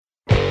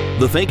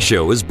The Fake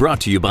Show is brought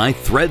to you by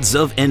Threads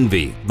of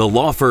Envy, the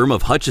law firm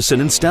of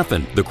Hutchison and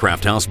Steffen, the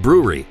Craft House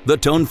Brewery, the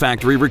Tone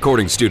Factory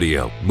Recording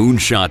Studio,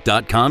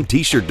 Moonshot.com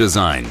T-shirt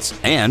designs,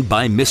 and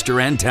by Mr.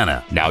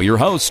 Antenna. Now your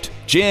host,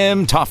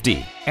 Jim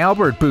Tofte.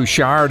 Albert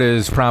Bouchard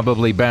is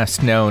probably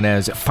best known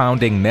as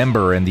founding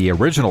member and the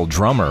original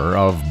drummer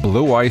of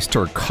Blue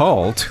Oyster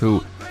Cult,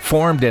 who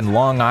formed in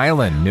Long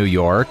Island, New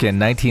York in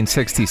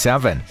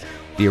 1967.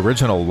 The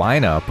original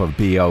lineup of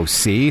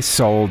BOC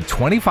sold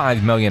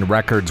 25 million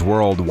records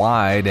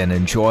worldwide and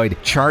enjoyed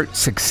chart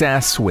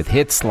success with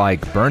hits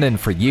like Burnin'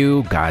 For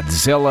You,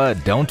 Godzilla,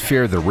 Don't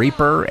Fear the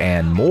Reaper,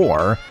 and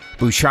more.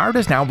 Bouchard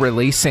is now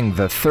releasing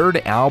the third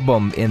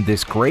album in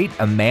this great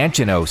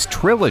Imaginos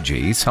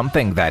trilogy,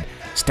 something that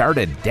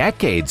started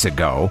decades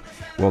ago.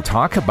 We'll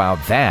talk about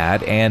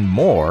that and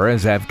more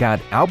as I've got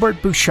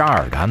Albert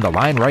Bouchard on the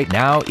line right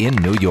now in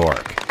New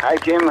York. Hi,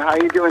 Jim. How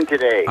are you doing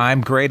today? I'm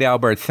great,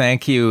 Albert.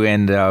 Thank you,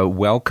 and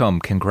welcome.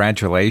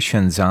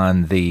 Congratulations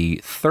on the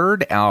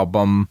third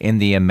album in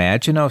the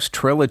Imaginos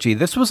trilogy.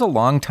 This was a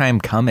long time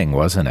coming,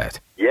 wasn't it?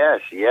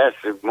 Yes.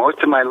 Most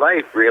of my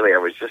life, really. I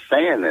was just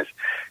saying this.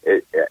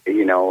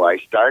 I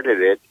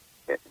started it.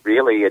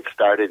 It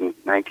started in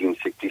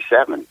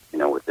 1967,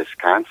 with this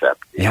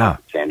concept.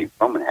 Sandy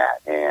Bowman had.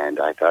 And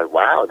I thought,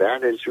 wow,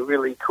 that is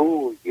really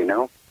cool,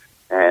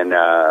 And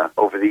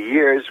over the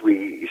years,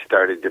 we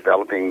started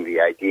developing the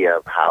idea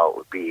of how it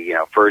would be.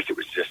 First it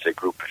was just a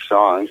group of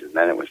songs, and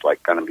then it was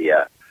like going to be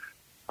a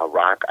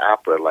rock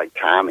opera like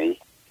Tommy,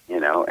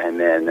 and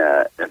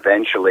then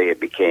eventually it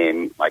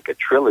became like a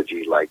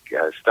trilogy like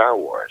Star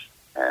Wars.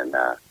 And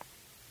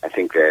I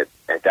think that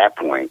at that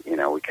point,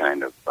 we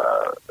kind of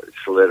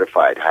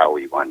solidified how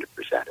we wanted to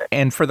present it.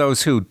 And for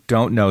those who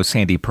don't know,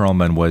 Sandy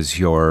Pearlman was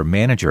your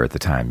manager at the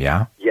time,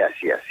 yeah? Yes,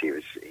 he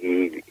was.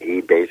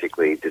 He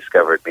basically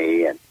discovered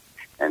me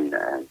and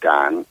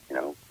Don,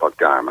 Buck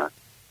Dharma,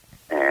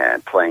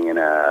 and playing in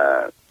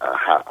a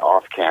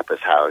off-campus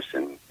house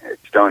at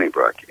Stony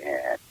Brook,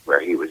 and where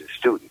he was a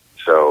student.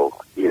 So,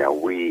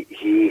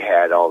 he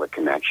had all the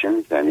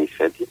connections, and he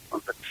said,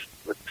 let's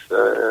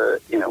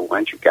why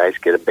don't you guys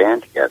get a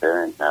band together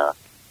and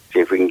see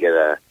if we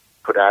can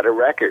put out a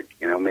record.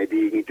 Maybe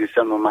you can do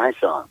some of my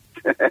songs.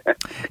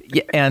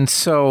 Yeah, and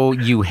so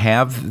you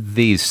have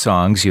these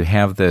songs, you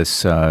have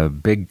this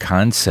big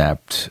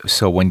concept.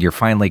 So when you're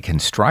finally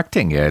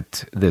constructing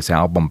it, this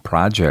album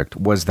project,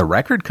 was the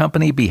record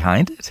company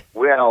behind it?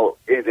 Well,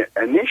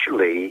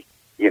 initially,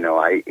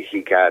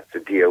 he got the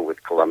deal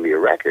with Columbia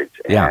Records,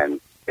 and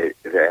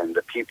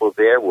the people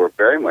there were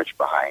very much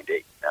behind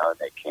it.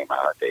 They came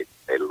out, they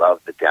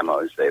loved the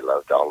demos, they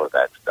loved all of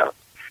that stuff.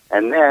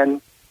 And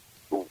then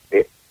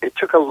it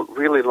took a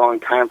really long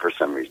time for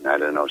some reason. I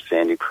don't know.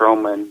 Sandy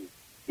Pearlman,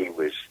 he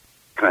was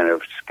kind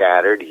of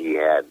scattered. He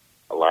had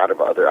a lot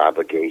of other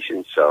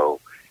obligations, so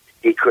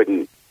we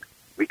couldn't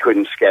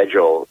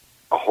schedule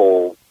a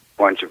whole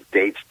bunch of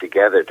dates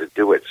together to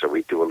do it. So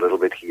we do a little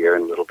bit here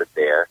and a little bit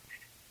there.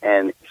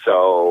 And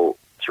so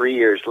 3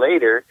 years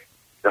later,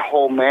 the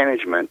whole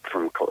management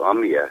from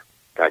Columbia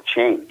got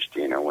changed.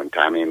 When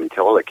Tommy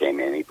Mantola came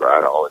in, he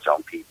brought all his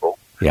own people.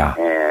 Yeah.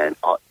 And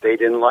they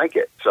didn't like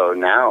it. So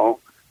now,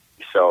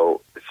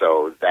 so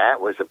that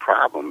was a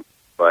problem.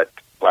 But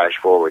flash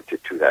forward to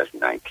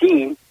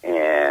 2019,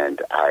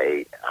 and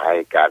I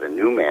got a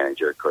new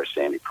manager. Of course,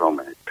 Sandy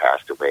Pearlman had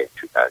passed away in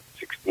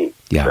 2016.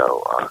 Yeah.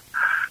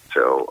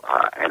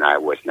 And I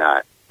was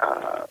not.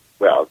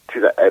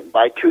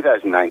 By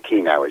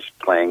 2019, I was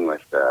playing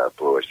with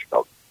Blue Oyster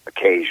Cult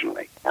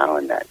occasionally, now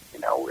and then.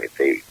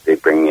 If they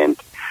bring in.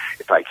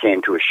 If I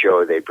came to a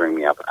show, they bring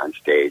me up on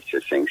stage to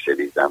sing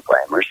 "Cities on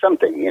Flame" or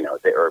something,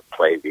 or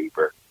play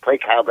Reaper, play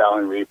Cowbell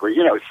and Reaper,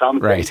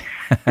 something. Right.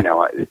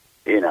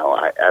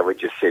 I would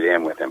just sit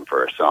in with them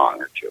for a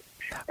song or two,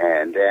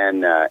 and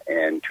then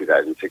in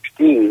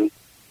 2016,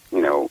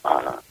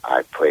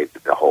 I played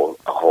a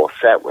whole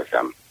set with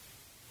them,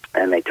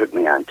 and they took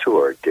me on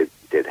tour,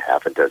 did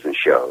half a dozen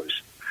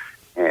shows,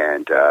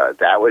 and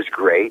that was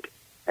great.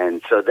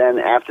 And so then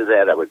after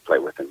that, I would play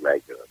with them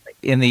regularly.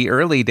 In the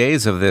early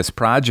days of this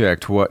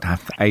project,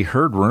 I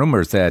heard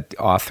rumors that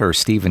author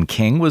Stephen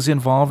King was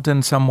involved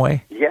in some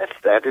way? Yes,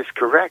 that is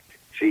correct.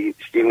 See,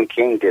 Stephen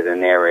King did a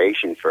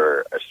narration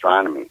for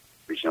astronomy,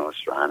 regional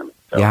astronomy.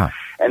 So, yeah.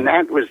 And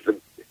that was the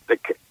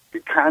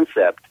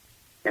concept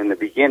in the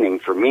beginning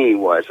for me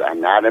was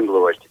I'm not in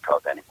Blue Oyster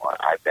Cult anymore.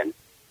 I've been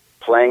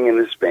playing in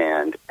this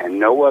band and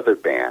no other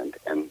band,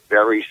 and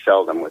very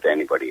seldom with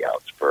anybody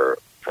else for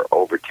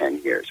over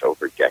 10 years,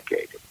 over a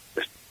decade.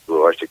 Just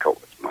Blue Oyster Cult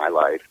was my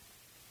life.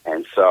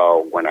 And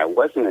so when I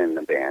wasn't in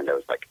the band, I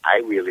was like,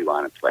 I really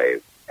want to play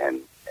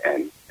and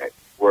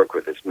work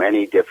with as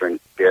many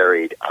different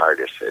varied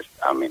artists.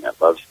 I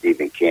love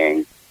Stephen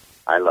King.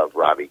 I love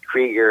Robbie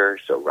Krieger.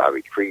 So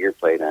Robbie Krieger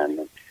played on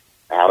it.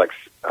 Alex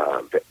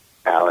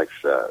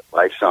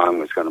Lifesong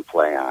was going to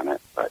play on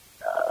it, but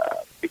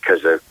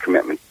because of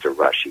commitments to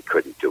Rush, he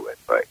couldn't do it.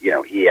 But he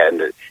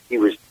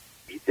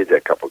did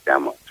a couple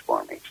demos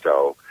for me.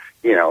 So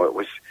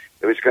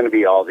it was going to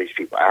be all these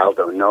people.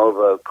 Aldo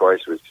Nova, of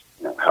course, was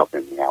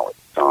helping me out with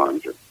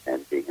songs, and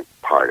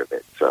part of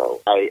it.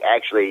 So I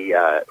actually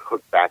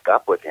hooked back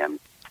up with him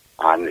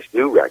on this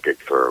new record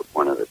for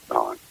one of the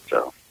songs.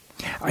 So.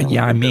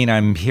 Yeah, I mean,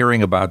 I'm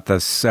hearing about the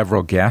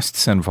several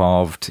guests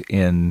involved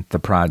in the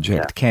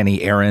project. Yeah.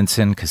 Kenny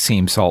Aronson,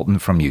 Kasim Sultan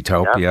from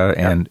Utopia,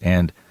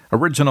 and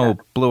original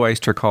Blue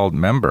Oyster Cult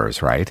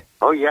members, right?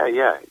 Oh,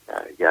 yeah.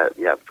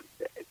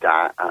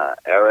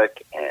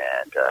 Eric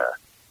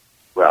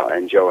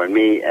and Joe and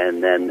me,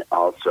 and then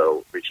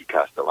also Richie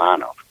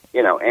Castellano.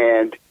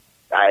 And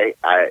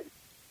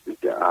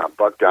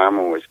Buck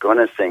Dharma was going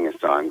to sing a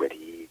song, but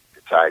he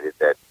decided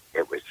that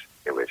it was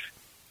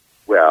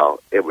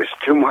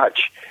too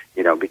much,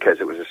 because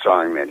it was a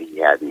song that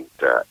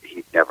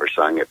he'd never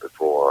sung it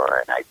before,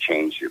 and I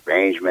changed the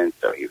arrangement,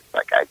 so he was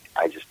like,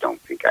 I just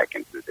don't think I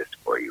can do this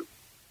for you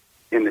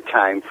in the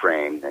time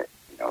frame that,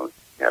 you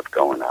have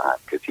going on,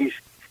 because he's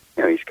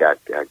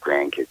got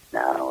grandkids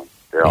now, and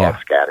they're all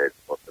scattered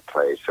all over the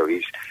place, so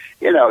he's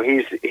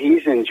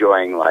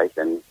enjoying life,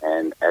 and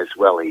as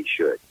well he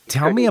should.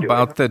 Tell me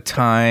about the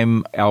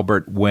time,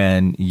 Albert,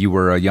 when you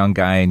were a young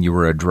guy and you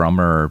were a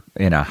drummer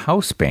in a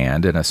house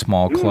band in a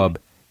small club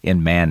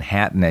in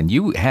Manhattan, and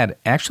you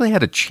actually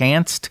had a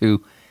chance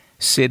to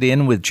sit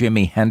in with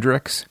Jimi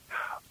Hendrix.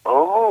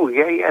 Oh,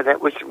 yeah,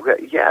 that was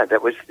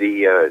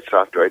the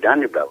Soft Droid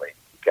Underbelly.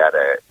 Got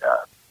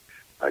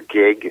a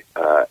gig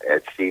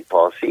at Steve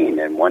Paul Scene,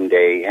 and one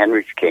day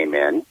Hendrix came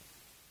in.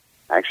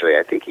 Actually,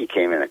 I think he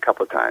came in a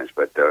couple times,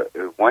 but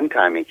the one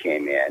time he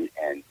came in,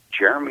 and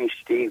Jeremy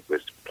Steve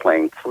was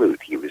playing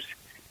flute. He was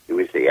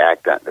the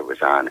act that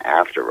was on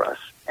after us,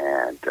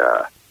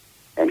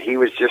 and he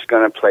was just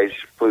going to play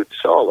flute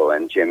solo.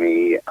 And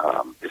Jimmy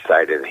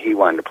decided he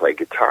wanted to play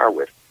guitar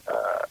with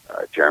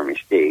Jeremy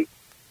Steve,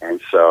 and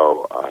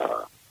so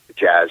a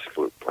jazz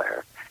flute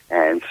player,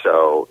 and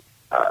so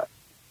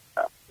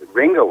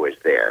Ringo was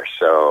there.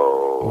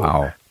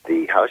 So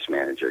the house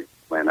manager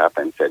went up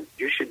and said,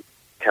 "You should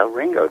tell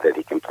Ringo that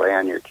he can play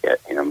on your kit.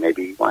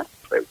 Maybe he wants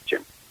to play with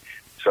Jim."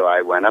 So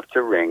I went up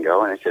to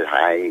Ringo and I said,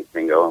 "Hi,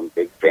 Ringo, I'm a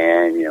big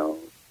fan,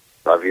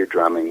 love your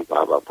drumming,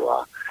 blah, blah,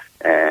 blah."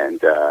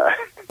 And,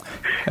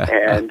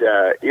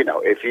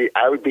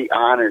 I would be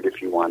honored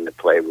if you wanted to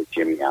play with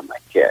Jimmy on my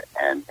kit.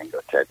 And Ringo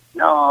said,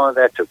 "No,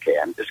 that's okay.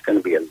 I'm just going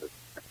to be a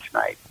listener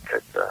tonight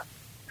because,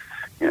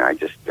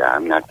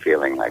 I'm not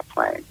feeling like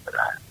playing, but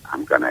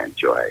I'm going to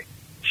enjoy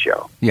the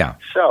show." Yeah.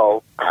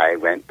 So I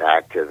went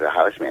back to the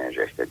house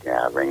manager. I said,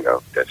 "Yeah,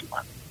 Ringo doesn't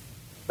want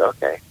it."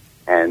 Okay.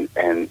 And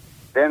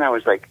then I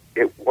was like,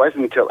 it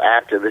wasn't until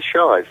after the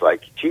show, I was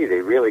like, gee,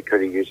 they really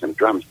could have used some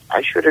drums.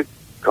 I should have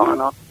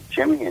gone up to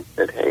Jimmy and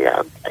said, "Hey,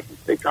 I can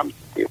play drums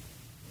with you."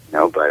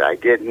 But I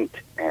didn't.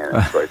 And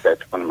of course,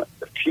 that's one of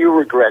the few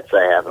regrets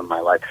I have in my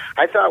life.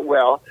 I thought,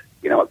 well,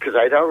 because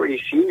I'd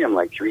already seen him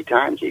like 3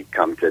 times. He'd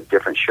come to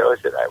different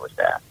shows that I was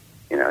at.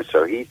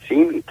 So he'd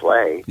seen me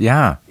play.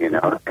 Yeah.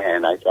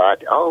 And I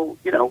thought,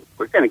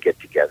 we're going to get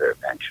together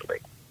eventually.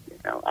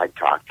 I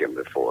talked to him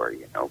before,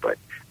 but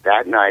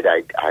that night,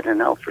 I don't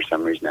know, for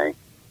some reason,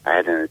 I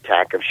had an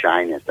attack of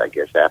shyness, I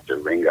guess, after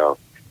Ringo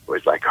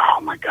was like, "Oh,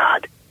 my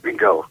God,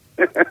 Ringo."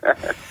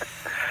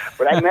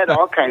 But I met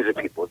all kinds of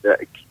people.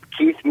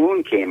 Keith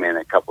Moon came in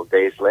a couple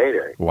days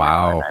later.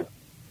 Wow.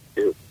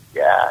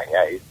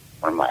 Yeah, he's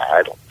one of my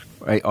idols.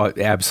 Oh,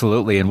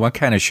 absolutely. And what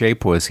kind of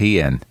shape was he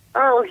in?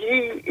 Oh,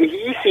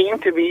 he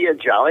seemed to be a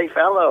jolly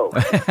fellow.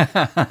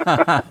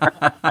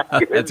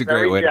 That's a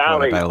great way to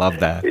put it. I love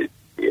that.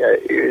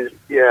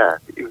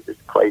 He was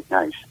quite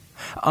nice.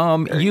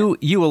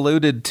 You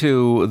alluded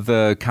to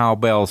the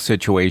cowbell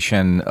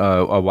situation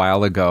a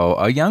while ago.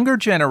 A younger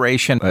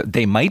generation,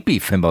 they might be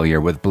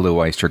familiar with Blue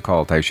Oyster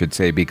Cult, I should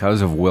say,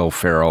 because of Will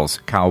Ferrell's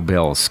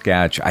cowbell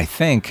sketch. I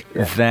think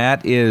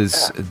that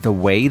is the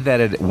way that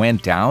it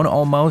went down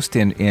almost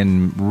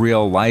in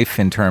real life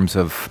in terms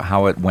of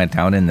how it went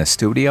down in the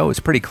studio. It was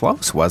pretty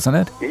close, wasn't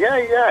it?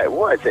 Yeah, it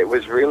was. It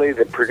was really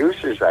the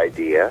producer's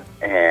idea,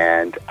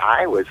 and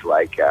I was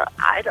like,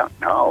 I don't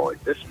know, is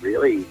this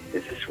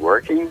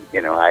working?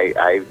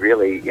 I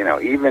really,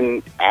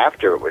 even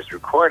after it was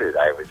recorded,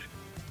 I was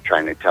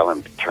trying to tell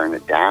him to turn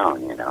it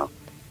down,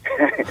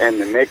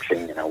 and the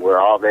mixing, we're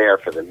all there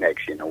for the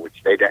mix,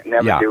 which they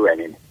never do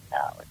anymore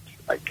now.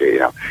 It's like,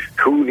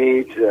 who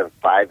needs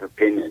 5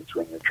 opinions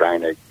when you're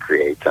trying to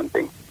create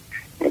something,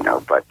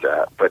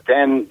 but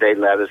then they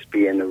let us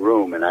be in the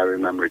room, and I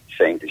remember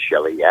saying to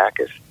Shelley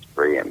Yakis,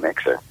 brilliant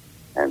mixer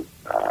and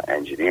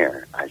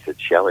engineer, I said,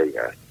 "Shelley,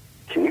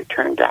 can you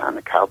turn down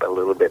the cowbell a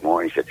little bit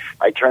more?" He said,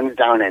 "If I turn it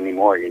down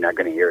anymore, you're not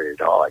going to hear it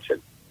at all." I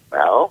said,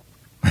 "Well,"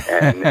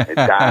 and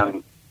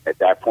down at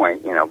that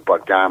point,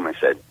 Buck Dharma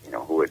said,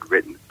 who had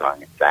written the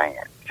song and sang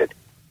it, he said,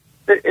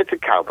 "It's a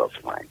cowbell's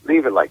fine.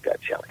 Leave it like that,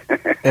 Shelley."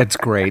 It's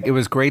great. It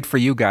was great for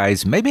you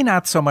guys. Maybe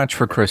not so much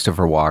for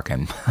Christopher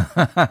Walken.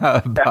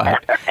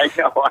 But I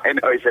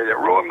know. He said, "It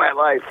ruined my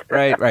life."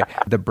 Right.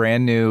 The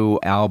brand new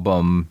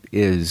album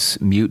is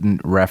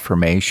Mutant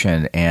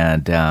Reformation,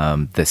 and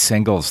the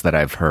singles that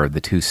I've heard,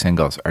 the 2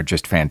 singles, are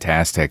just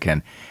fantastic.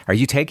 And are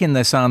you taking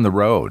this on the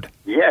road?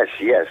 Yes.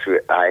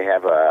 I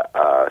have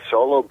a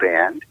solo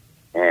band,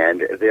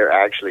 And they're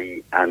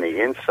actually on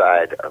the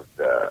inside of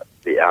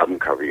the album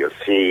cover. You'll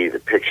see the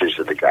pictures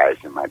of the guys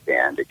in my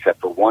band, except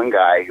for one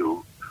guy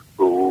who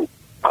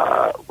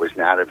was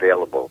not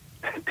available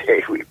the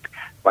day we,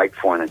 Mike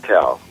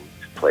Fornatel,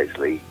 who plays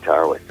lead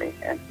guitar with me,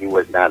 and he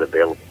was not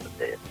available the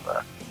day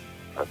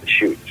of the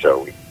shoot.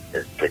 So we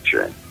did a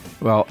picture in.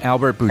 Well,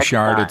 Albert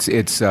Bouchard,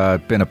 it's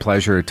been a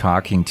pleasure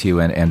talking to you,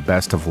 and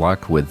best of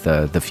luck with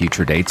the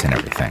future dates and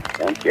everything.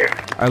 Thank you.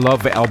 I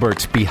love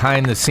Albert's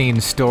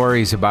behind-the-scenes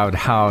stories about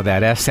how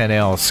that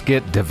SNL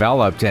skit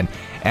developed, and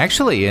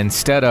actually,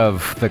 instead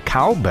of the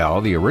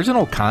cowbell, the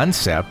original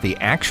concept, the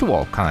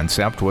actual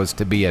concept was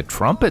to be a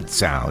trumpet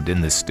sound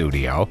in the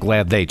studio.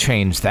 Glad they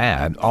changed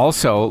that.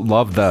 Also,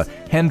 love the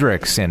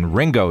Hendrix and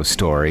Ringo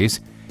stories.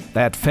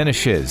 That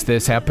finishes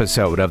this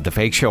episode of the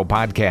Fake Show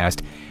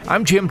podcast.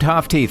 I'm Jim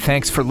Tofte.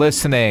 Thanks for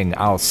listening.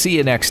 I'll see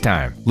you next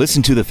time.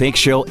 Listen to The Fake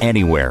Show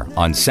anywhere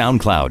on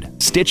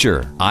SoundCloud,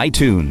 Stitcher,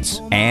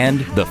 iTunes, and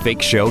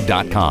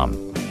thefakeshow.com.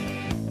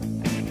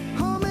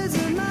 Home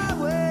isn't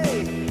my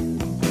way.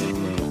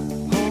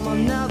 Home I'll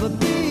never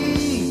be.